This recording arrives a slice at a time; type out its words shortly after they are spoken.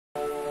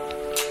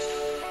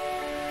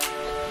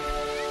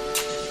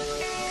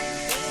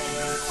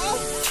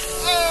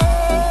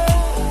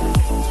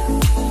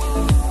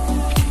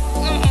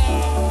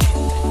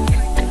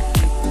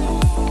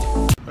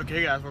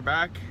guys, we're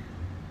back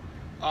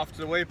off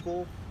to the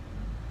Wavepool.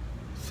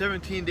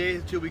 17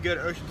 days until we go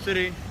to Ocean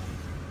City.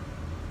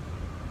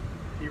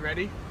 You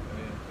ready?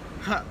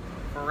 Oh, yeah.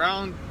 For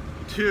round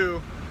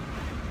 2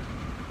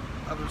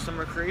 of the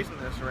summer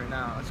craziness right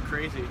now. It's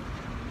crazy.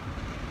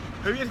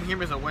 Hope you guys can hear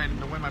me as the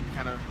wind. The wind might be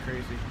kind of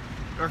crazy.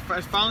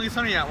 It's finally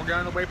sunny out. We're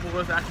going to the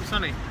Wavepool. It's actually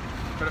sunny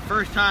for the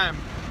first time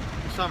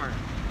in summer.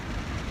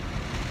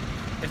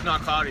 It's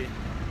not cloudy.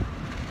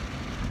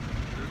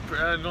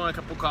 There's only a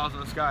couple clouds in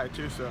the sky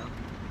too, so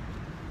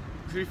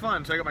it's gonna be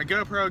fun. So I got my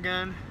GoPro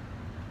again.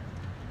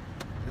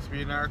 This will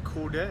be another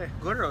cool day,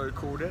 literally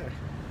cool day.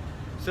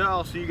 So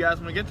I'll see you guys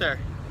when we get there.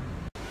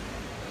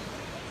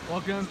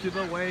 Welcome to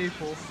the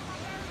Wavepool.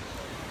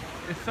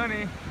 It's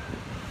sunny.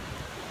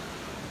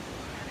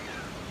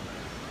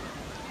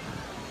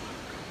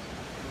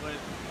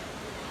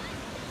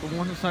 But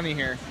once it's sunny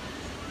here,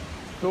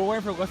 so we're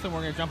waiting for Listen.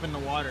 We're gonna jump in the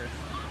water,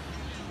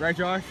 right,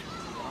 Josh?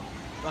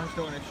 Josh is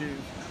still in his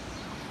shoes.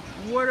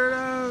 What are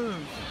those?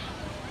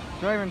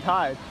 They're not even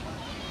tied.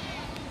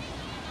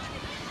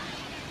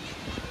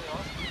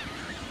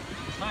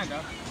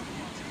 Kinda.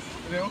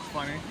 They look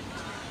funny.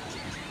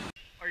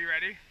 Are you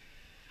ready?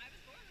 I was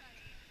born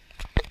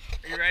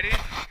ready. Are you ready?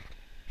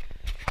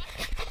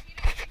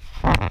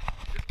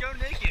 Just go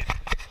naked.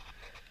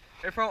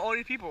 In front of all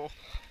you people.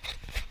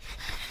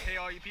 Hey,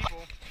 all you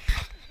people.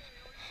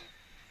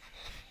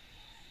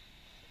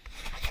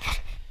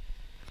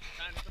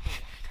 Time at the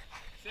pool.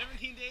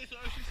 17 days to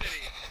Ocean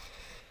City.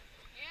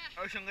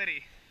 Yeah. Ocean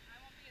Liddy. I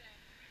won't be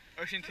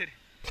there. Ocean Titty.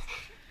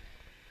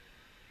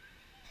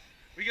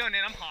 We going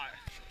in, I'm hot.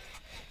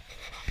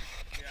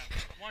 Yeah.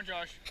 Come on,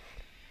 Josh.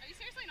 Are you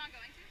seriously not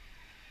going to?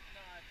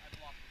 No, I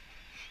blocked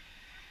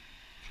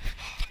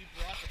it. You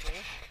brought the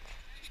pool.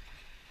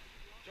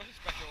 Josh is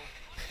special.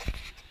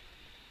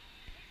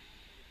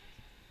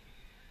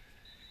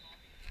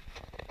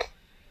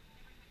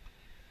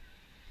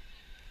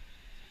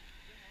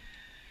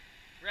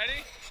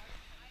 Ready?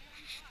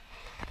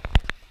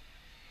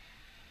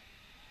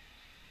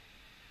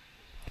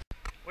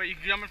 Wait, you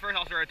can jump in first,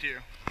 I'll throw it to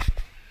you.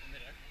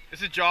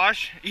 This is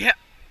Josh. Yeah.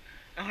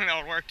 I don't know,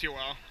 it worked too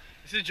well.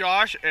 This is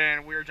Josh,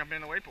 and we're jumping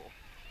in the wave pool.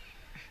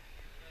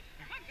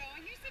 I'm not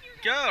going. You said you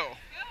were going. Go!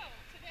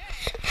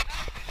 Go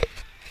today.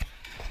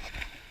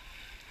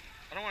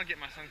 I don't want to get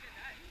my son.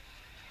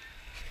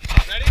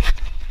 Ready?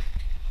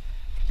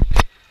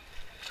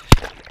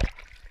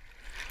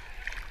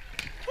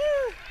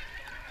 Woo!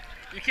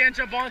 You can't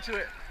jump onto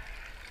it.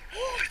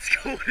 Oh, it's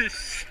cold as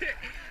shit.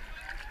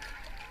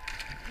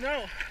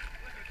 No.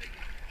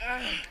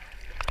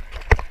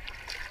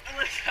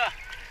 Alyssa.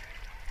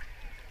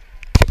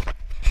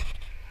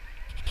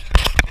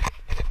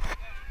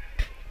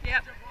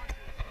 Yep.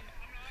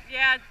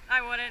 Yeah,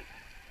 I wouldn't.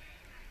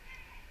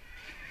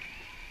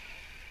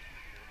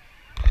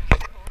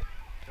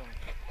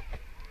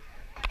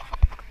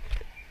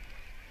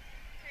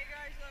 Hey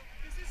guys,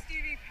 this is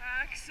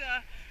STEVIEPAX.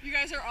 You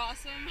guys are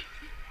awesome.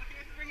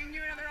 Bringing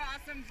you another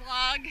awesome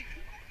vlog.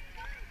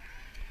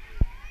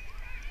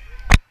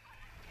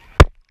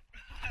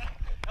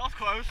 That was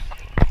close.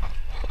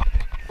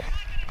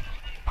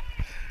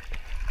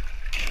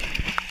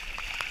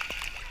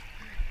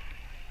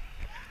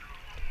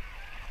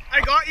 I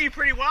got you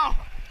pretty well.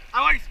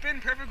 I like spin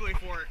perfectly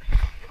for it.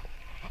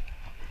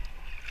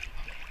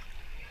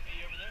 Hey,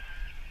 you over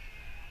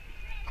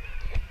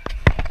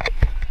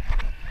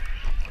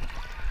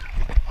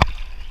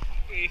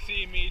there? You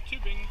see me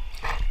tubing.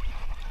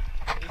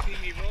 You see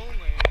me rolling.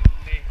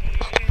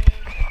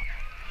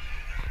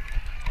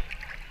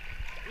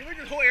 We like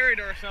this whole area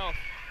to ourselves.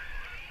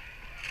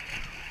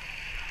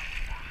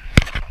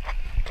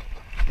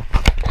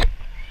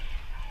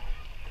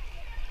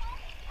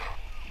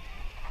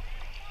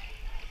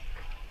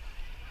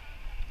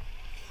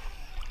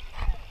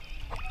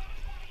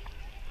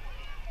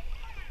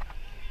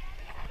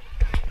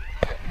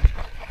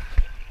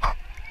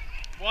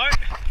 What?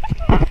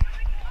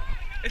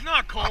 It's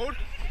not cold.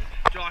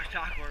 Josh,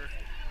 tackler.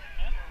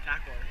 Huh?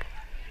 Tackler.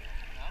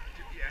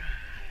 Yeah.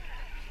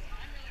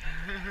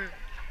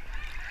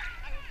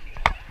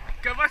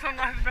 Go buy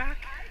sunglasses back.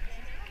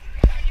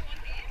 You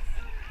want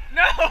these?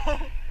 No!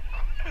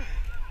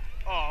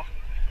 Oh.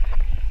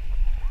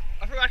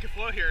 I forgot I could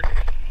float here.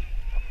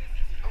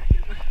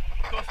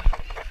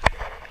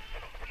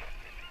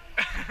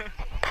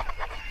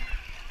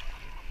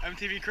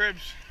 MTV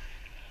Cribs.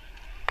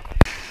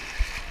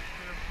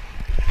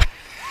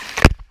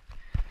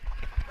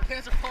 My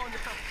pants are falling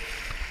down.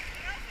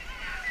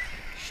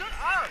 Shut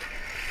up!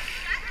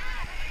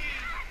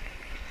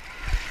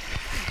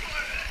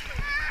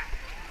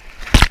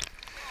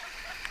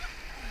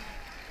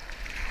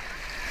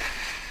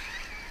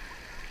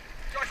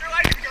 Josh, your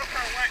leg can go for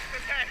a wet.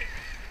 Okay.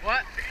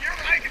 What? Your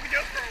leg can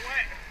go for a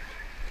wet.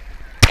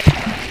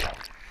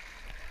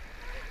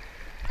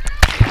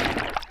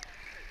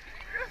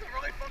 This is a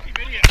really funky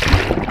video.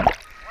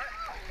 What?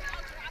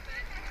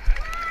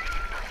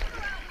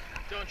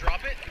 Don't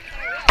drop it.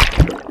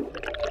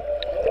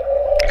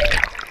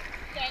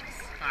 Thanks.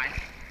 Hi.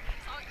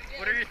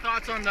 What are your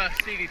thoughts on the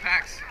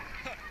STEVIEPAX? He's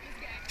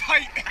good.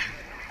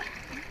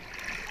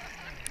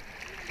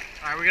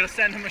 Alright, we gotta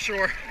send him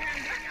ashore.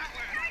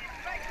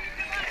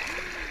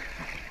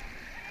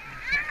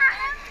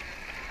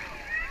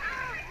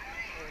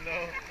 Oh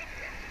no.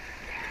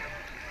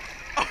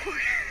 Oh.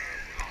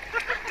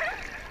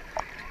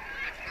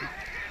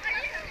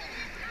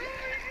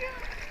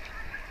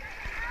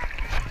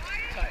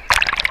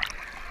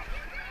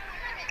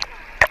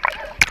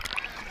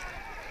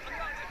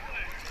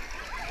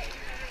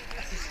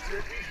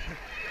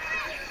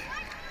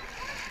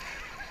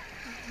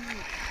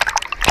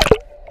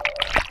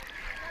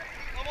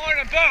 I'm on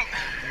a boat.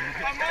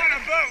 I'm on a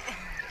boat.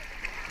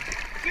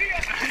 See ya.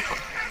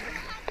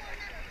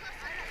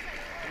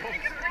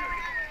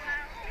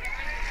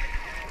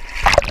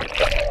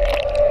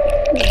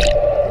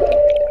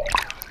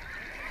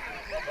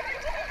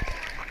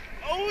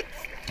 Oh.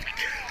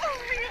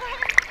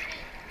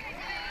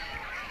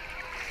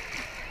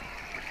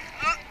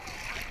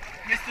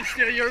 Mr.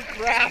 Steal Your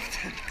Raft.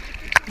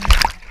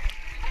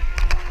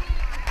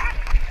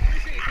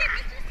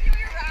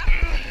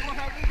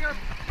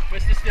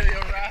 Mr. Steal Your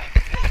Raft.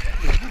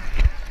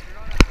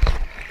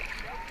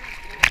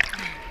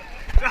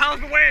 So how's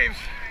the waves?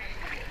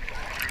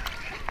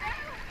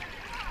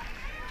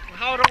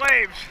 How are the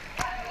waves?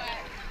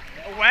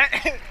 Wet.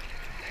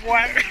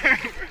 Wet?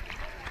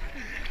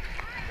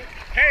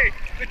 Hey,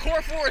 the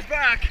core 4 is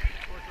back.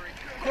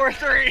 Core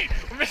 3.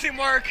 We're missing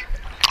Mark.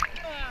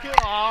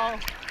 Aww.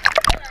 You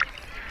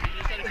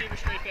just gotta keep a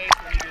straight face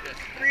when you do this.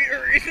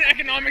 It's an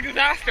economic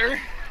disaster.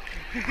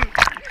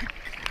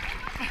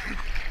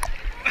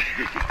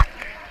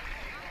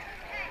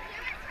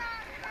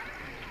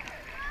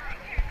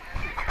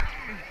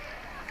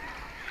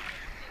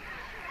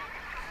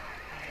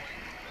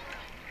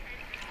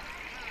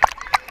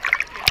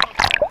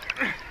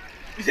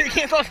 You say you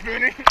can't stop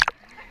spooning?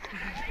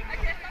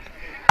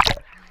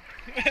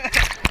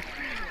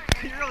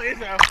 He really is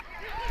though.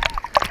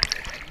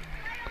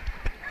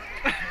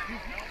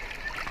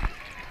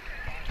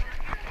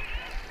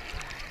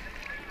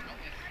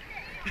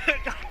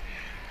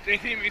 They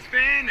see me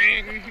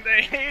spinning,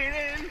 they hate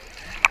it.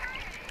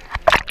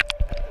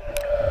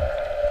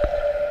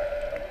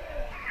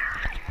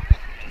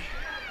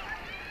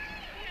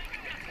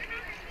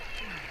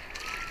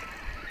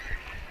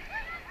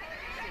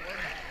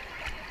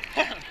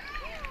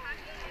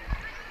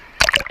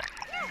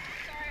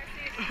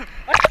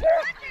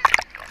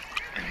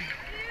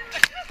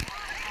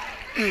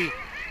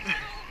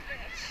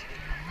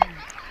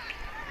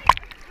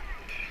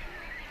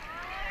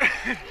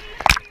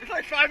 It's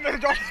like 5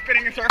 minutes of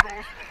spinning in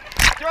circles.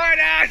 Throwing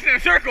ass in a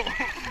circle.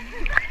 How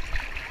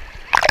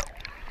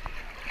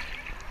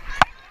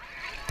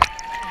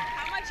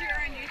much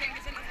urine do you think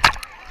is in this?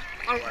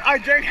 I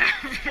drank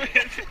half of it. I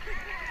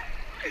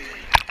was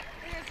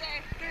gonna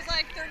say, there's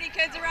like 30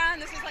 kids around,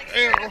 this is like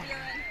Ew. straight up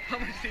urine. How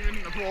much semen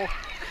in the pool?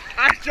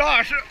 Ask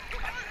Josh.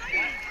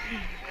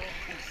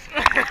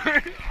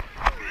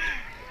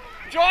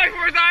 Josh,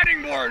 where's the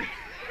diving board?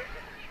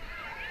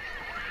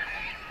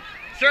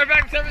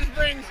 STEVIEPAX 7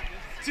 Springs,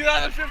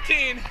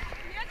 2015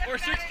 or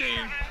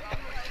 16.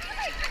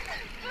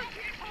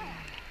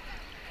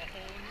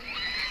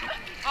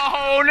 A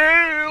whole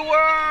new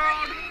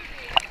world.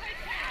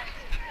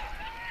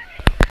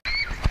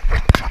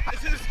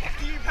 This is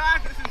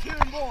STEVIEPAX. This is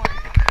human born.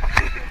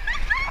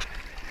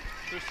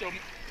 There's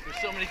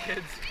so many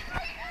kids.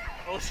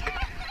 Oh,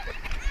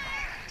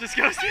 Just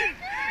go see.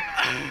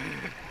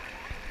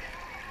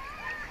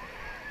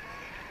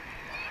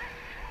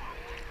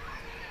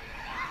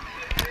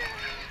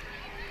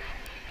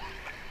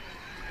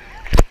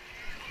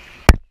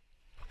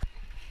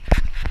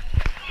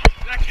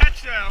 That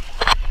catch though.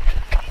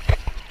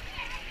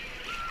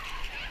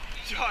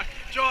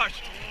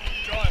 Josh,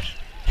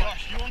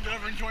 you won't go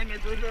over and join their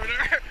group over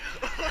there.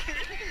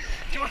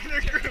 Join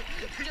their group.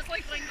 Just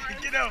like playing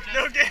cards. Get out.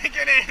 No, get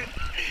in.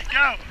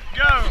 Go.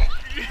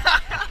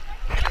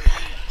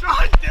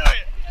 Josh, do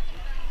it.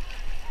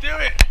 Do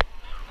it.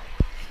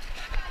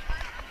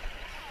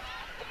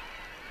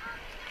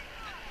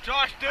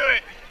 Josh, do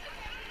it.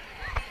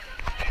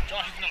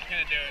 Josh is not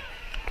gonna do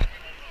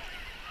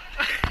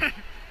it.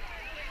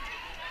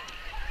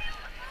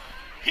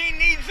 He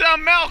needs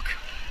some milk.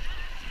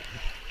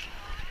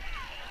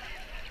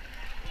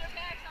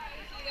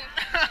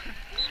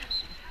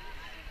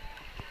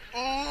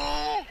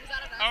 Oh.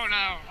 Oh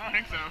no, I don't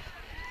think so.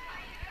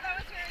 That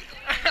was very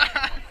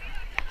serious.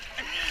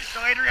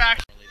 Delayed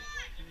reaction.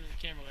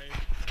 Camera lady.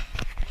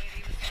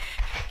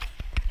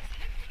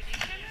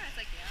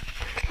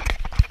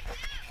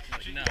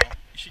 No.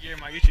 You should give her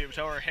my YouTube.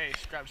 Tell her, hey,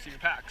 subscribe to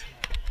STEVIEPAX.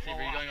 Steve,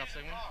 are you going off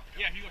second one?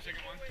 Yeah, you go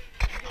second one.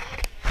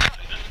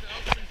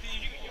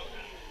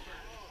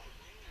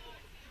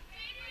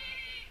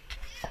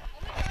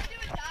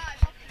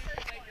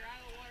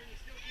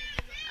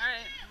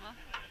 Alright, well,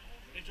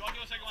 it's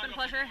been a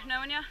pleasure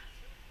knowing you.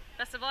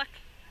 Best of luck.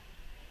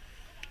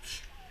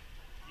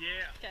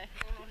 Yeah. Okay.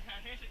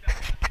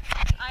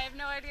 I have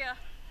no idea.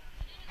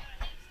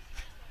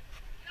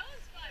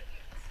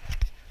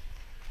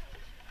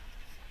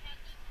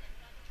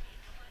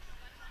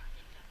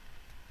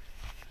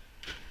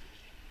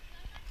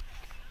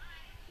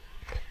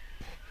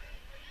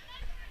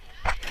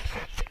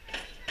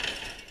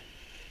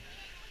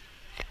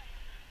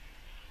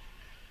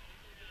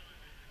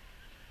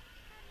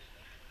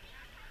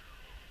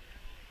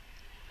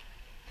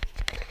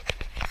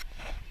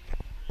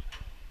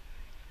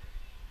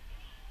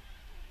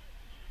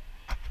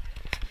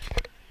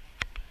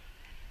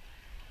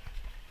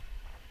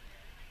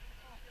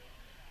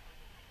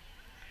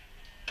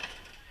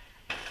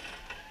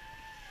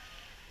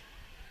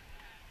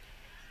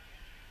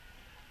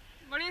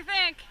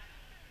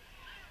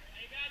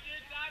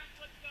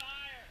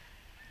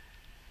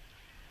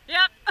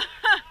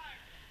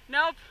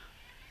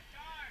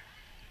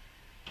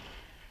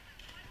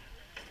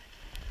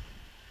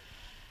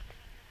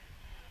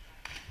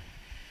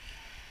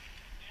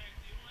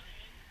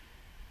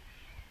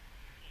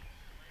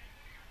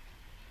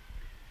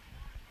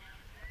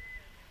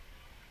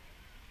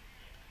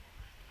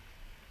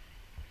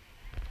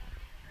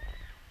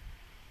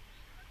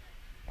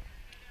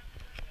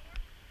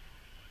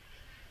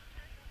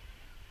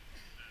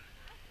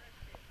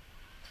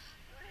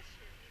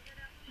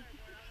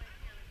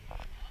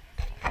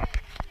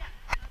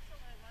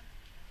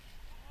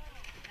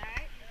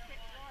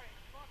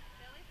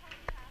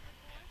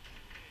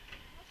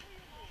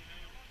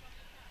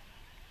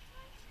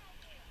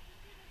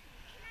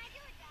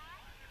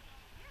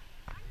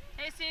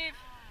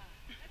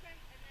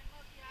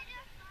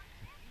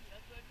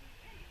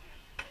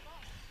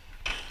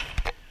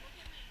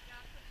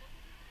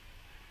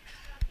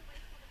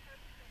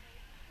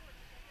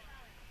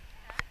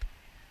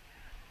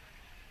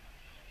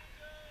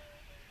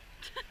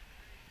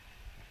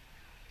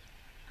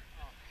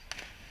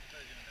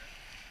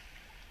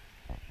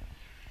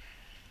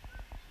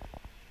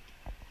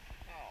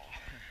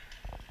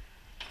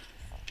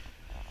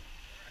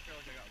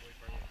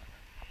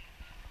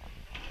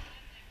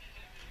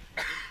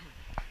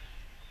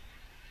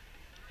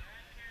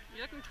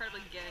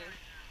 weirdly gay.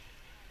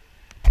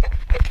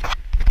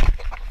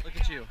 Look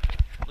at you.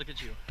 Look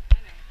at you. I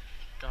know.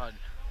 God,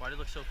 why do you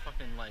look so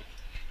fucking like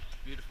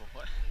beautiful?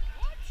 What?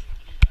 What?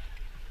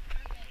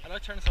 How do I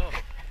turn this off?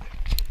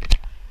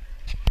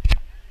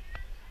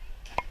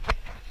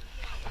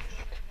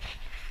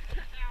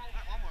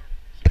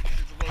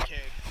 It's a little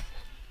cave.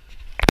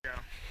 Go.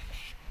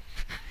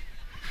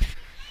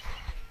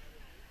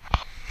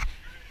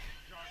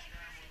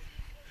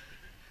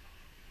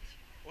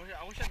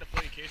 I wish I had the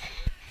floaty case for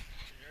it.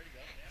 Did you already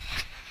go?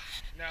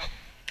 No.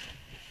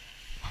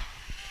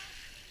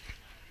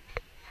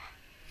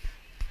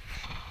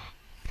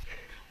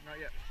 Not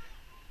yet.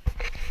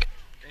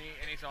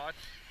 Any thoughts?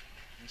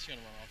 I'm just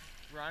gonna run off.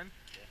 Run?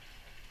 Yeah.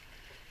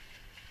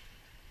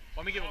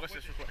 Let me give Alyssa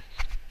this real quick.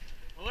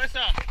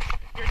 Alyssa!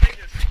 Here, take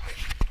this.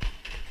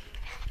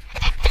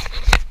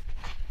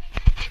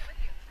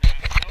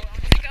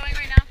 Is it going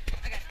right now?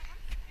 Okay.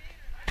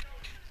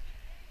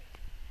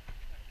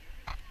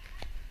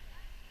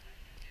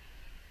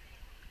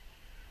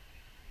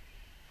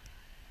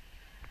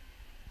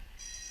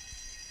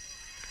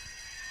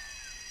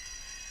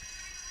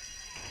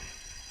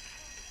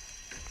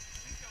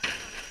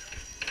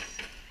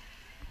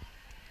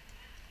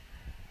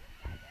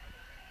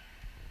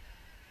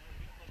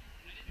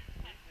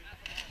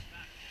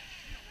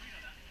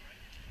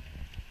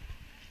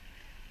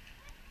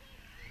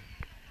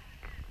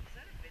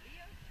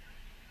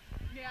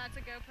 Yeah, it's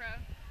a GoPro.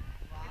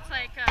 It's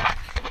like,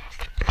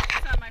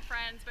 it's not my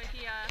friend's, but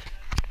he, I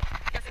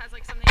guess has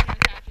like something you can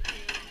attach it to.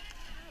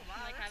 Oh,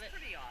 wow, Like, that's have it.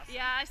 pretty awesome.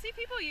 Yeah, I see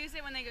people use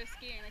it when they go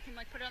skiing. They can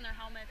like put it on their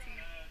helmets and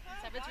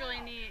stuff. It's really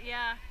neat.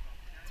 Yeah,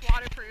 it's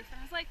waterproof. And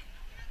I was like,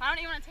 why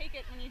don't you want to take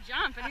it when you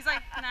jump? And he's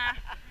like, nah,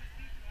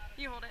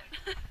 you hold it.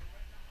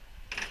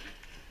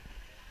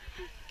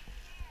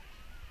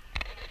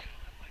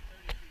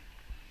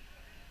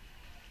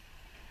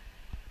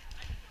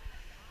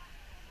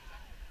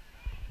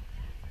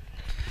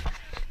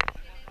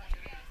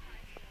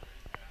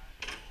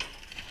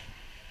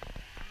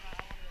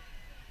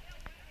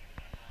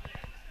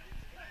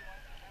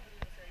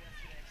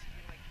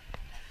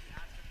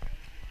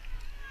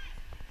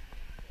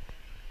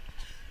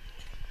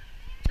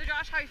 So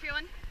Josh, how are you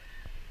feeling?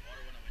 Water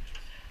when I'm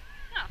interested.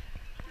 Oh,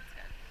 that's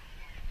good.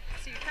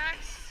 STEVIEPAX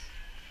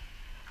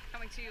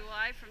coming to you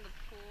live from the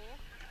pool.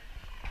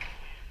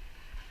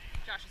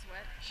 Josh is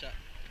wet. Shut.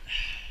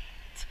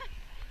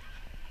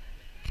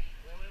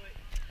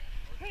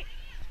 Hey,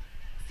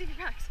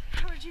 STEVIEPAX,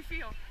 how did you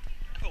feel?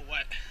 I feel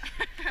wet.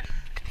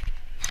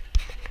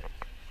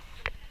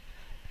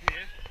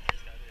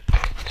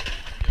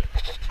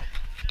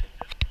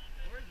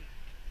 Where is he?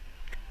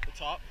 The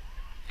top.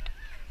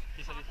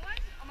 He said Top one?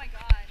 Oh my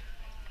god.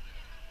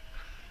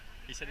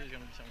 he said he was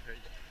gonna do something crazy.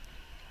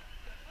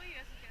 Oh, you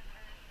guys are getting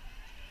hurt.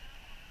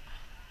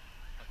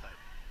 How tight?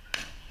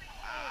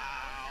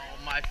 Wow,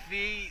 my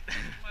feet.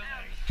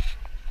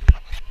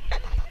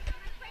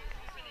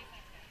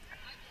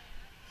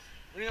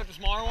 What do you got, the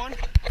smaller one?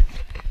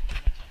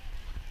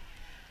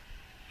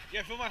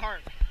 Yeah, feel my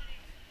heart.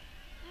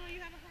 Oh, you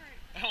have a heart.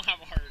 I don't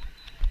have a heart.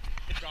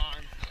 It's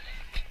gone.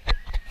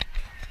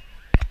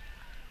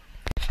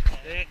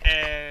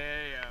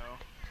 Hey, yo.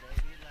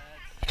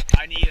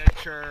 I need a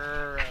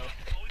churro.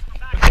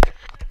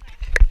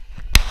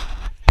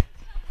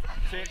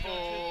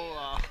 Simple,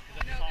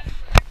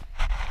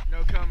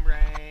 no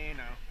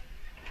combrano.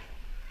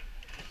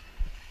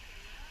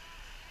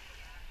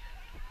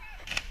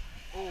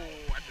 Oh,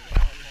 I did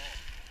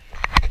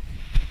that.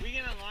 We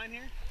getting in line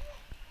here?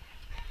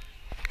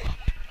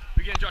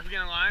 Josh, we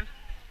getting in line?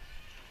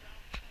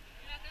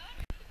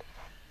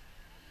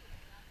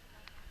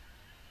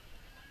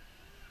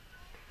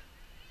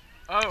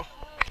 Oh.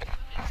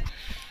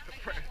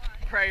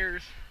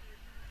 Prayers.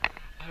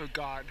 Oh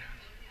God.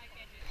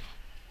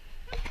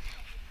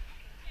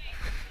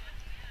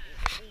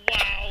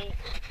 Wow.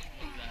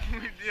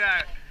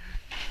 Yeah.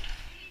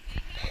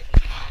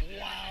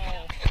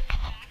 Wow.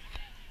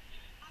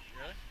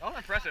 Really? That was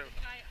impressive.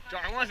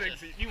 Josh, I want to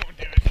see. You won't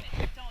do it.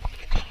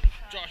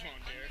 Josh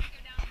won't do it.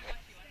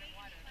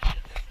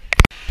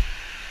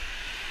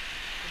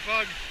 The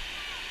bug.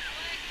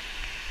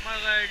 My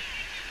leg.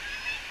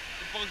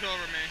 The bug's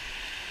over me.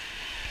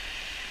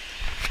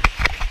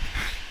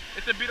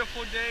 It's a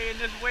beautiful day in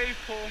this wave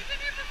pool. We've been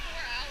here for 4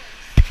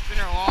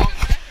 hours.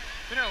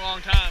 Been here a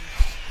long time.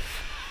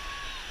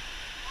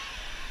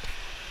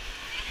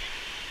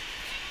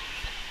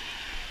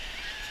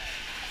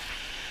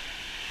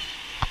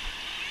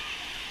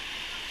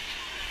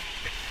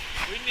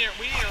 We need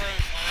our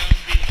own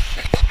beach.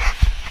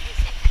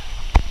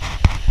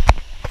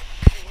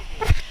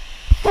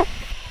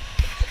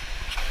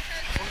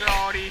 Look at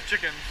all these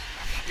chickens.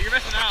 You're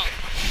missing out.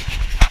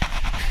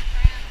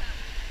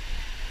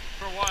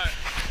 For what?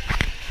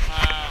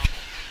 Wow.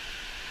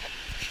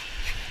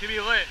 To be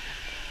lit.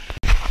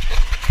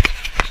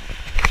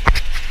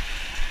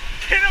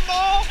 Hit them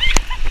all!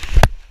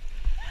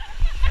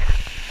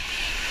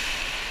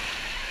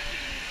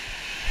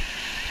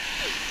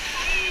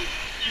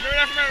 You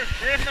remember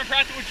that from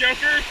Practical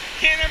Jokers?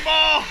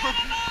 Cannonball!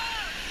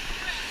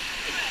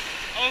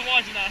 I was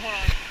watching that. Hold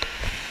on.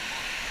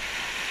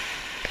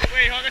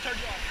 Wait, I gotta charge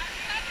you off.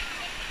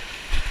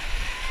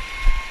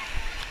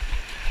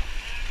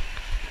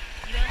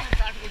 You remember from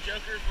Practical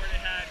Jokers where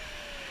they had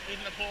he's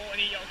in the pool and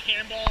he yelled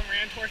cannonball and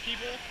ran towards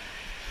people?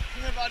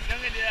 I'm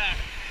gonna do that.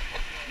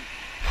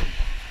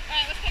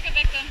 Alright, let's pick a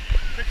victim.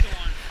 Pick the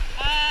one.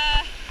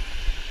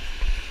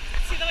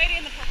 See the lady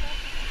in the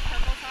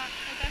purple top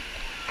right there?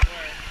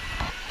 Where?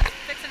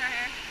 Fixing her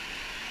hair.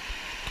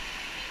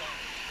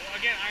 Well,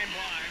 again, I am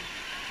blind.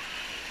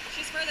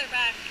 She's further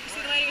back. You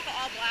see the lady with the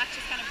all black?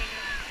 She's kind of bigger.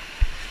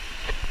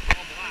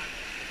 All black.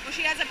 Well,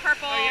 she has a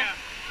purple. Oh, yeah.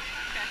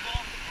 Okay.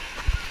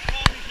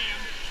 Call me, Cam.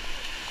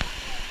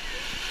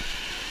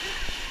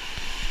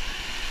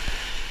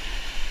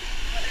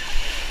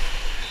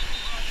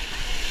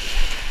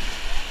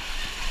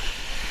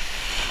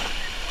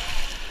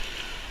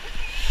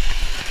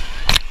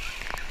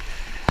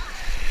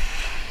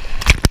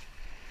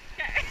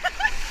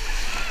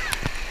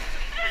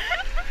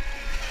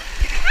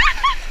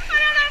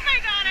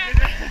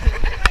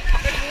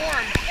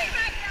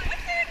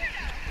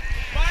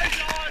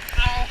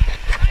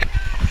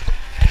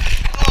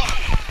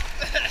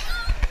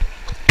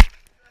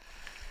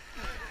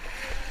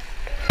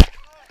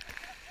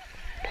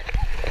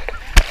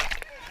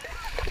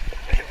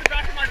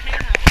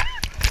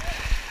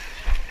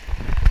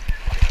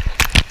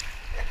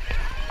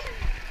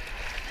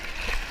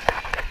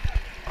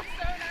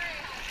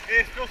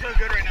 It feels so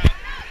good right now.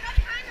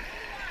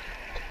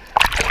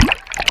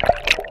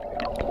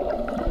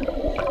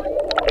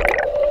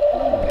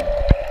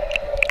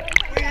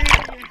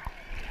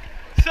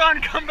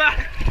 Son, come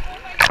back!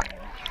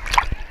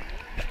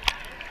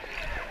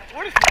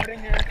 What is happening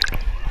here?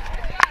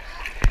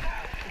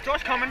 Is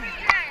Josh coming?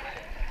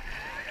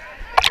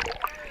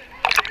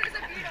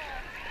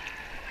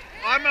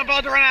 I'm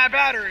about to run out of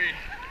battery.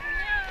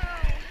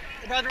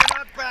 I'm about to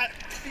run out of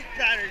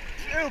battery.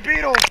 Ew,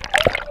 beetle!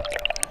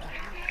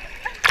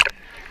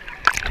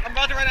 I'm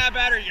about to run out of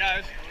battery,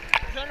 guys.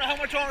 I don't know how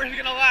much longer it's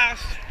gonna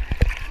last.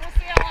 We'll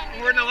see how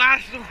long We're in the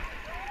last.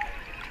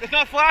 It's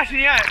not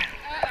flashing yet.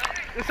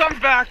 The sun's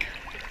back.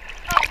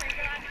 Oh my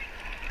god.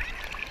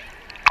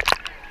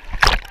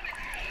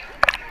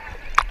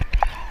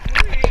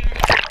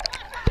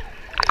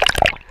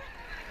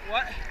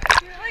 What?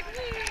 You're like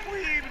weeb.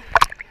 Weeb.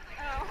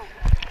 Oh.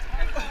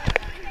 I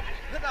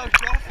thought that was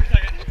Josh for a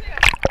second. Me too.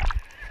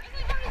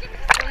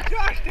 Oh,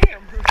 Josh,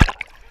 damn.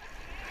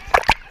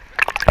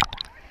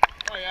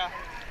 Oh yeah.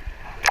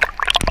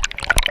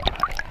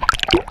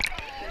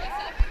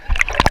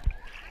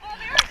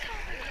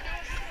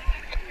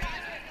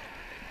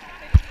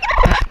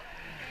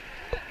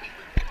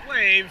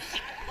 Waves.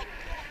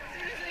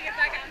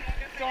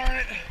 Darn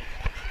it.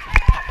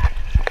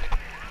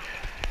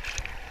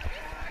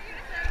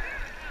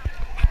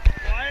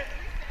 What?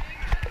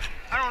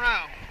 I don't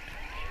know.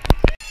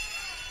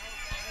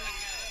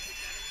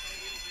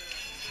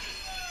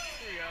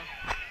 Here you go.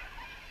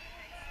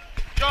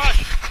 Josh!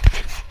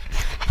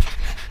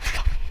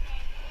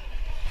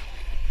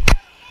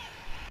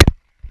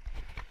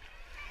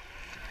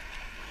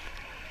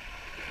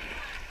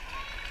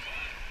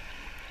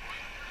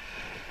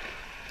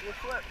 Your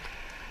flip.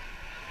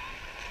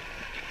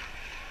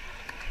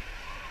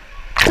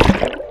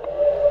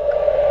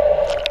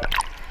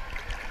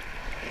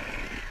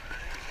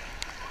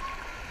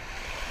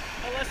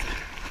 Oh, listen.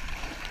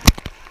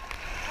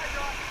 Hi,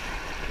 Josh.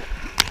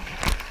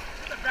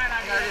 That's a bad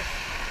idea.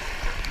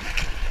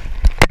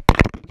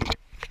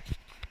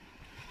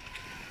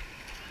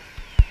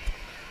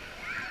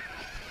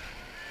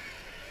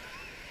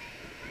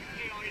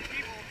 Hey, all you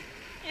people.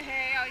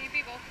 Hey, all you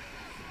people.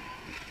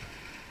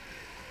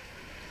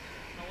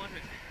 I want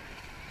it.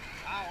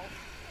 Ow.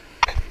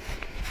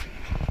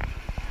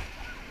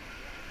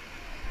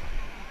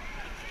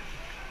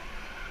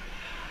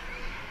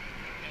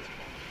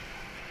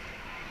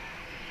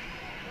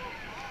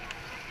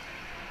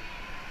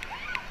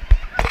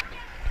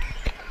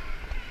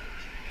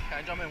 Can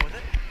I jump in with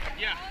it?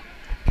 Yeah.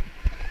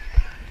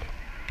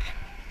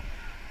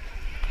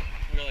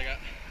 We really got.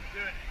 Do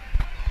it.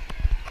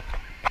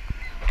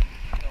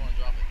 Don't want to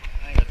drop it.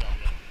 I ain't gonna drop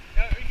it.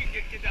 No, you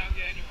can get down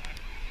there anyway.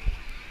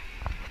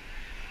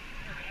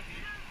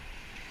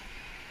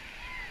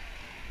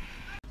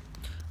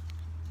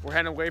 We're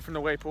heading away from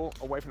the Wavepool.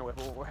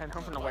 We're heading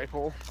home from the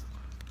Wavepool.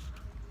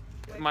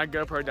 My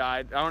GoPro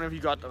died. I don't know if you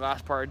got the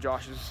last part of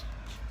Josh's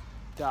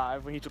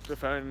dive when he took the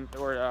phone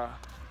or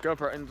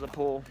GoPro into the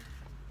pool.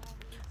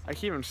 I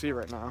can't even see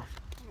right now.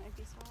 It might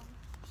be swollen.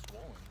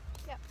 Swollen?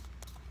 Yep.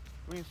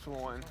 We need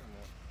swollen.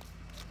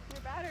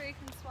 Your battery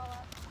can swell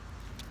up.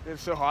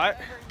 It's so hot.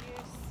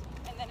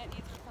 Overuse, and then it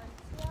needs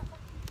replaced.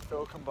 Yeah.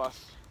 It'll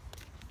combust.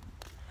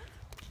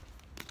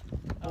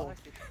 Oh,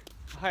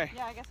 Hi.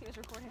 Yeah, I guess he was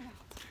recording that.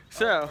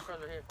 So,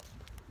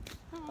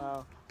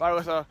 Oh. by the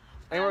way, I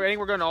think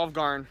we're going to Olive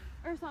Garden.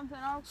 Or something.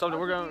 Something,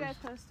 we're keep going- you guys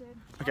posted.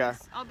 Okay.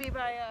 I'll be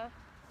by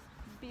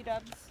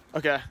B-dubs.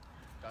 Okay.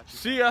 Got you.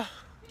 See ya.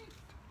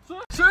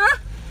 See ya.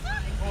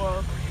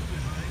 Hello.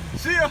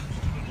 See ya.